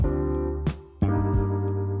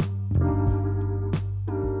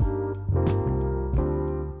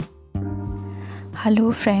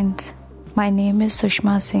Hello, friends. My name is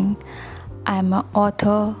Sushma Singh. I am an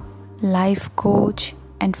author, life coach,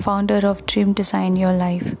 and founder of Dream Design Your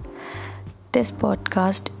Life. This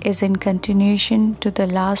podcast is in continuation to the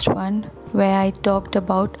last one where I talked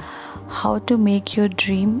about how to make your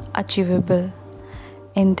dream achievable.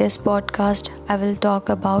 In this podcast, I will talk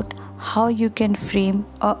about how you can frame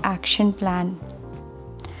an action plan.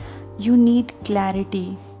 You need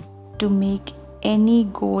clarity to make any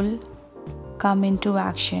goal come into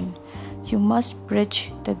action. You must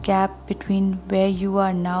bridge the gap between where you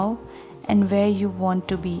are now and where you want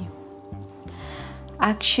to be.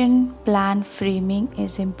 Action plan framing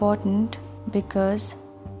is important because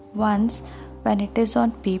once when it is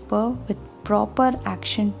on paper with proper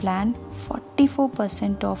action plan,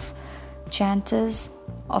 44% of chances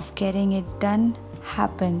of getting it done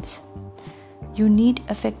happens. You need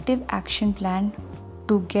effective action plan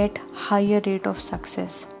to get higher rate of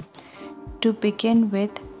success. To begin with,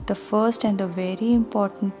 the first and the very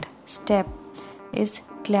important step is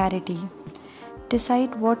clarity.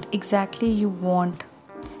 Decide what exactly you want.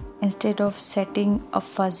 Instead of setting a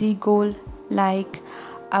fuzzy goal like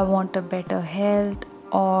I want a better health,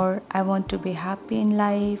 or I want to be happy in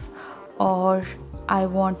life, or I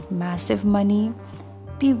want massive money,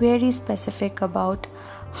 be very specific about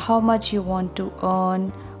how much you want to earn,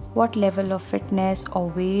 what level of fitness or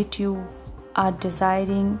weight you are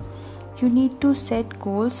desiring. You need to set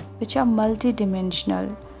goals which are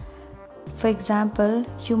multidimensional. For example,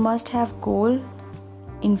 you must have goals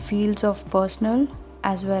in fields of personal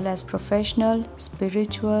as well as professional,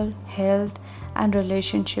 spiritual, health and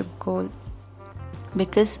relationship goal,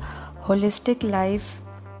 because holistic life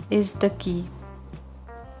is the key.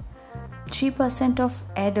 3% of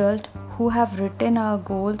adults who have written our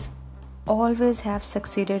goals always have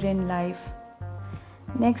succeeded in life.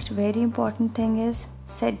 Next very important thing is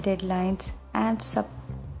set deadlines and sub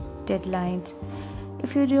deadlines.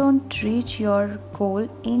 If you don't reach your goal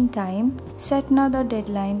in time, set another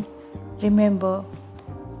deadline. Remember,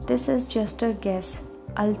 this is just a guess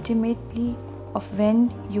ultimately of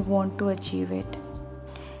when you want to achieve it.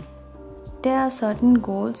 There are certain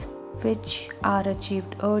goals which are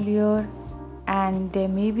achieved earlier, and there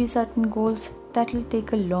may be certain goals that will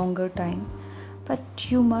take a longer time,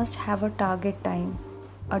 but you must have a target time.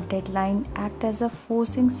 A deadline acts as a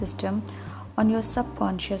forcing system on your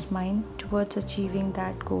subconscious mind towards achieving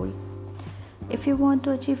that goal. If you want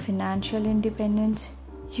to achieve financial independence,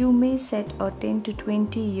 you may set a 10 to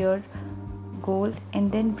 20 year goal and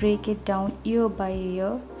then break it down year by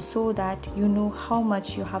year so that you know how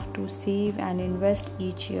much you have to save and invest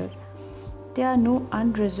each year. There are no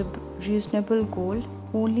unreasonable goals,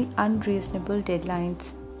 only unreasonable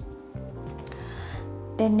deadlines.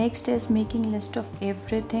 Then next is making a list of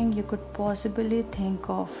everything you could possibly think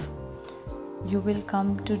of you will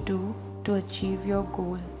come to do to achieve your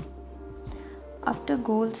goal. After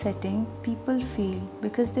goal setting, people fail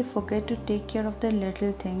because they forget to take care of the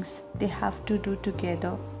little things they have to do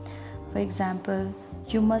together. For example,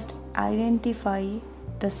 you must identify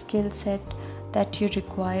the skill set that you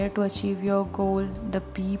require to achieve your goal, the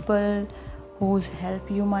people whose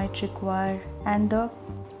help you might require, and the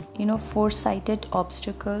foresighted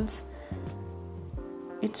obstacles.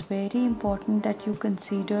 It's very important that you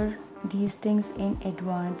consider these things in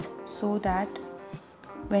advance so that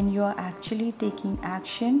when you are actually taking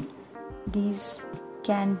action, these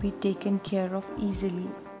can be taken care of easily.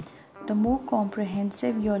 The more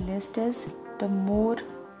comprehensive your list is, the more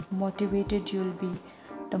motivated you'll be,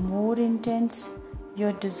 the more intense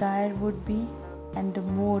your desire would be, and the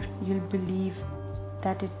more you'll believe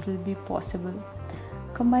that it will be possible.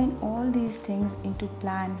 Combine all these things into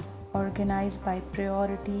plan organized by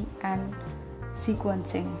priority and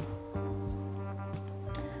sequencing.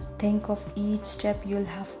 Think of each step you'll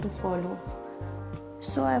have to follow.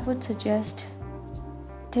 So I would suggest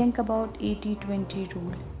think about 80-20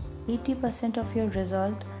 rule. 80% of your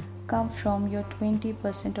result come from your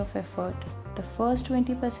 20% of effort. The first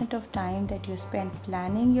 20% of time that you spend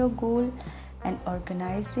planning your goal and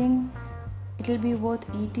organizing, it will be worth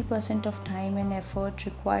 80% of time and effort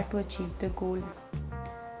required to achieve the goal.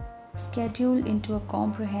 Schedule into a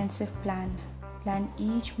comprehensive plan. Plan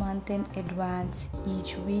each month in advance,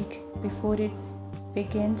 each week before it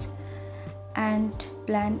begins, and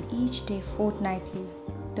plan each day fortnightly.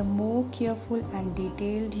 The more careful and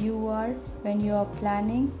detailed you are when you are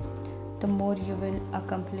planning, the more you will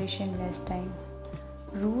accomplish in less time.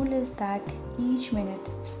 Rule is that each minute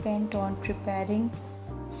spent on preparing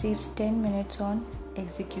saves 10 minutes on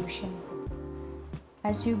execution.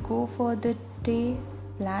 As you go for the day,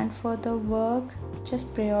 plan for the work,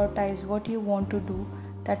 just prioritize what you want to do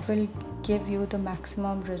that will give you the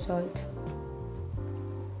maximum result.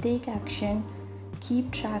 Take action,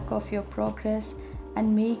 keep track of your progress,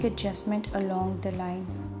 and make adjustment along the line.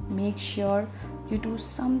 Make sure you do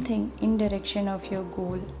something in direction of your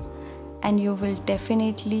goal, and you will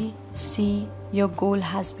definitely see your goal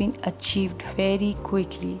has been achieved very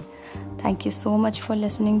quickly. Thank you so much for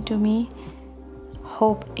listening to me.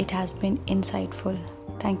 Hope it has been insightful.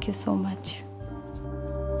 Thank you so much.